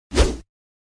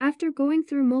After going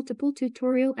through multiple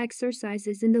tutorial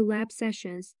exercises in the lab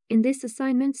sessions, in this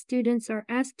assignment students are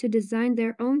asked to design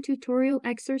their own tutorial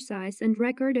exercise and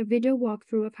record a video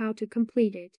walkthrough of how to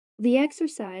complete it. The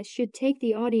exercise should take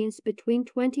the audience between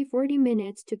 20–40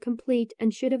 minutes to complete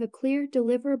and should have a clear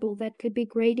deliverable that could be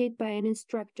graded by an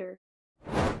instructor.